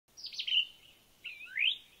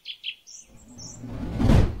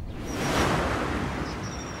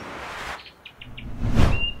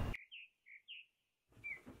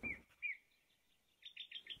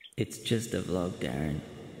It's just a vlog, Darren.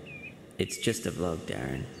 It's just a vlog,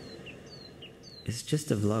 Darren. It's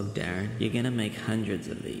just a vlog, Darren. You're gonna make hundreds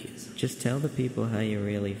of these. Just tell the people how you're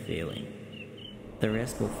really feeling. The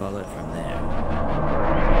rest will follow from there.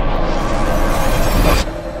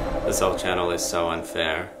 This whole channel is so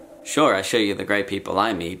unfair. Sure, I show you the great people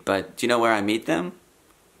I meet, but do you know where I meet them?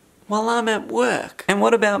 While I'm at work. And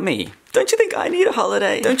what about me? Don't you think I need a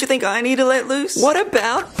holiday? Don't you think I need to let loose? What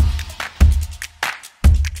about...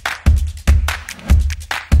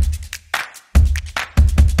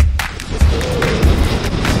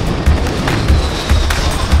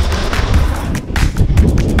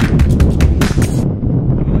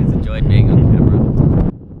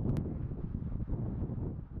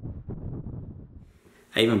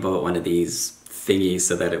 I even bought one of these thingies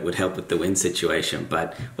so that it would help with the wind situation,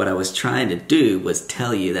 but what I was trying to do was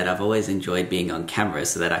tell you that I've always enjoyed being on camera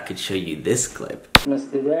so that I could show you this clip.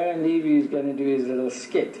 Mr. Darren Levy is going to do his little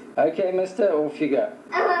skit. Okay, mister, off you go.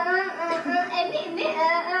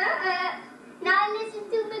 Now listen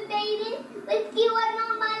to me, baby. With you and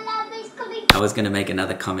all my love is coming. I was going to make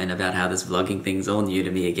another comment about how this vlogging thing's all new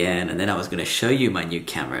to me again, and then I was going to show you my new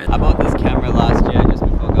camera. I bought this camera last year just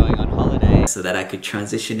before going on holiday so that I could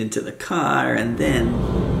transition into the car, and then...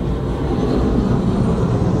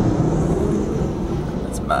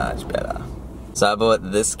 That's much better. So I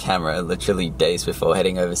bought this camera literally days before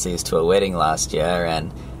heading overseas to a wedding last year,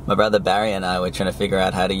 and my brother Barry and I were trying to figure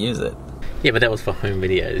out how to use it. Yeah, but that was for home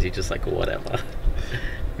videos. You're just like, whatever.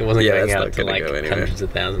 It wasn't going out to like hundreds of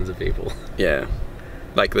thousands of people. Yeah,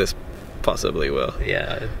 like this possibly will.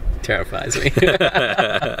 Yeah, it terrifies me.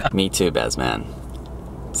 Me too, Bazman.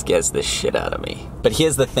 Scares the shit out of me. But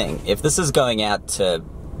here's the thing, if this is going out to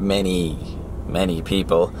many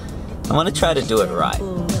people, I want to try to do it right.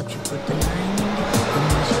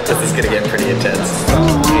 This is gonna get pretty intense.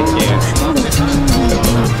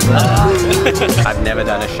 I've never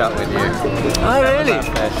done a shot with you. Oh, really?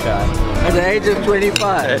 First shot. At the age of 25?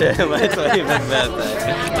 My 25th birthday.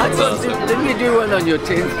 That's awesome. Didn't you do one on your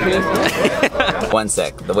 10th birthday? One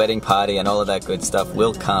sec, the wedding party and all of that good stuff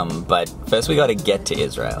will come, but first we gotta get to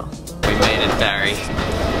Israel. We made it, Barry.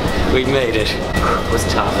 We made it. It was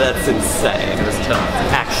tough. That's insane. It was tough.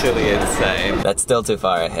 Actually insane. That's still too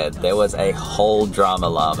far ahead. There was a whole drama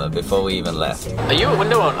llama before we even left. Are you a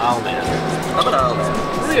window or an aisle man? I'm an owl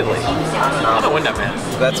man. Really? I'm a window man.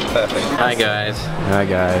 That's perfect. Hi guys. Hi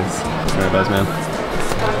guys. Alright, Buzzman.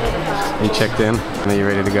 Are you checked in? Are you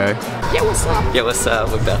ready to go? Yeah, what's up? Yeah, what's up?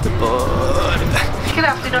 We're about to board. Good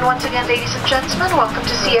afternoon once again, ladies and gentlemen. Welcome to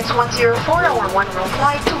CX-104, our one-room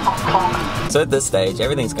flight to Hong Kong. So at this stage,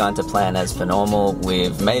 everything's gone to plan as per normal.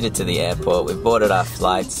 We've made it to the airport. We've boarded our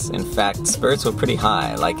flights. In fact, spirits were pretty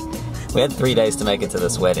high. Like, we had 3 days to make it to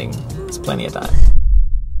this wedding. It's plenty of time.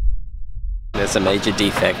 There's a major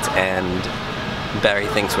defect and Barry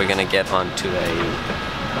thinks we're going to get onto a...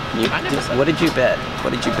 What did you bet?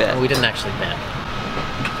 What did you bet? We didn't actually bet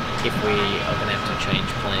if we are going to have to change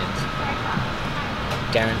plans.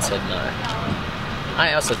 Darren said no.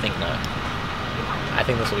 I also think no. I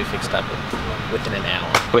think this will be fixed up within an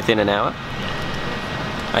hour. Within an hour?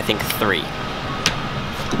 Yeah. I think 3.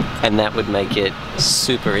 And that would make it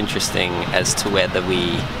super interesting as to whether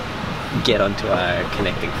we get onto our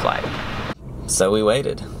connecting flight. So we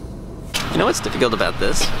waited. You know what's difficult about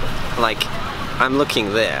this? Like, I'm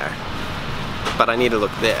looking there, but I need to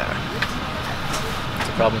look there. It's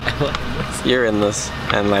a problem. You're in this,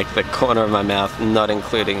 and like the corner of my mouth, not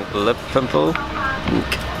including lip pimple,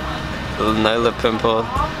 no lip pimple,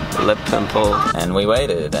 lip pimple. And we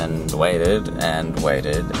waited, and waited, and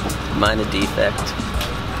waited. Minor defect.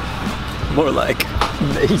 More like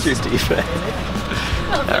major defect.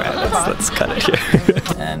 Alright, let's cut it here.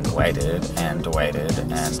 And waited, and waited,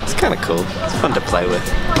 and... It's kind of cool. It's fun to play with.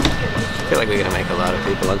 I feel like we're gonna make a lot of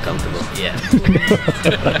people uncomfortable. Yeah.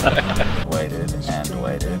 Waited, and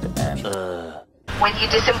waited, and... When you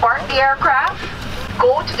disembark the aircraft,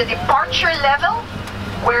 go to the departure level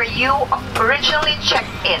where you originally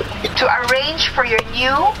checked in to arrange for your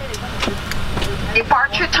new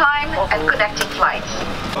departure time and connecting flights.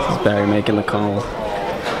 This is Barry making the call.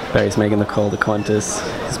 Barry's making the call to Qantas.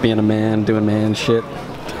 He's being a man, doing man shit.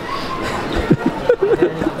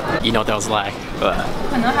 You know what that was like?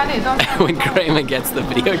 When Kramer gets the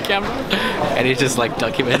video camera and he's just like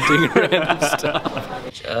documenting random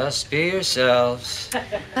stuff. Just be yourselves.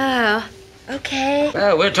 Oh, okay.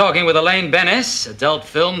 Well, we're talking with Elaine Bennis, adult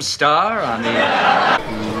film star on the...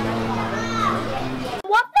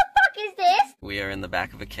 What the fuck is this? We are in the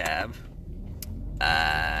back of a cab,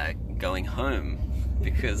 going home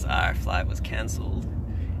because our flight was cancelled,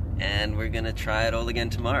 and we're gonna try it all again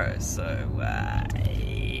tomorrow, so, yeah.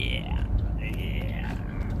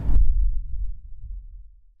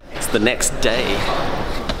 the next day.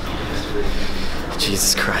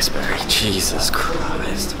 Jesus Christ, Barry. Jesus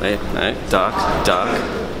Christ. Wait, no. Dark, dark,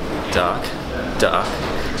 dark, dark.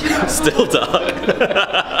 Still dark.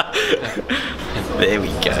 There we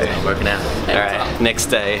go. Working out. Alright, next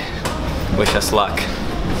day. Wish us luck.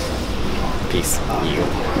 Peace.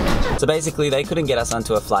 So basically they couldn't get us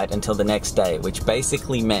onto a flight until the next day, which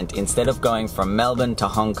basically meant instead of going from Melbourne to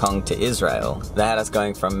Hong Kong to Israel, they had us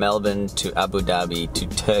going from Melbourne to Abu Dhabi to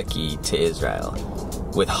Turkey to Israel,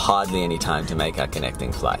 with hardly any time to make our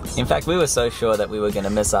connecting flights. In fact, we were so sure that we were going to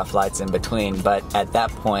miss our flights in between, but at that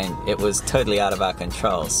point it was totally out of our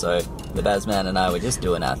control, so the Bazman and I were just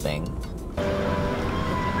doing our thing.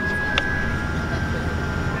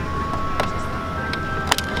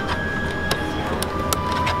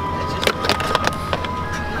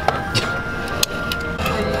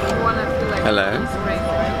 Hello.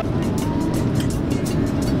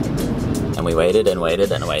 And we waited and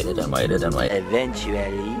waited and waited and waited and waited.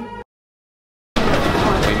 Eventually.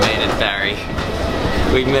 We made it, Barry.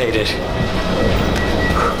 We made it.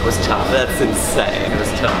 It was tough. That's insane. It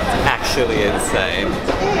was tough. It's actually insane.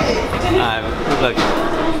 Look,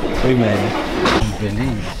 we made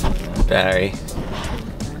it. Barry,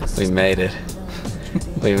 we made it.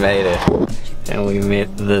 We made it. And we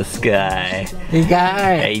met this guy. The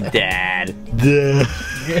guy. Hey, Dad.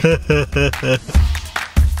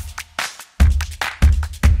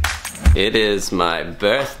 It is my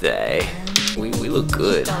birthday. We look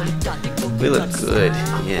good. We look good.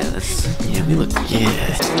 Yeah, we look, yeah.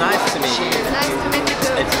 It's nice to meet you. Nice to meet you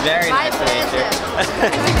too. It's very My nice to meet pleasure.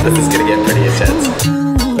 you. This is gonna get pretty intense.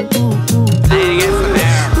 Hey, get from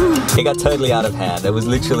there. It got totally out of hand. It was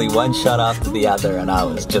literally one shot after the other and I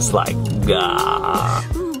was just like, gah.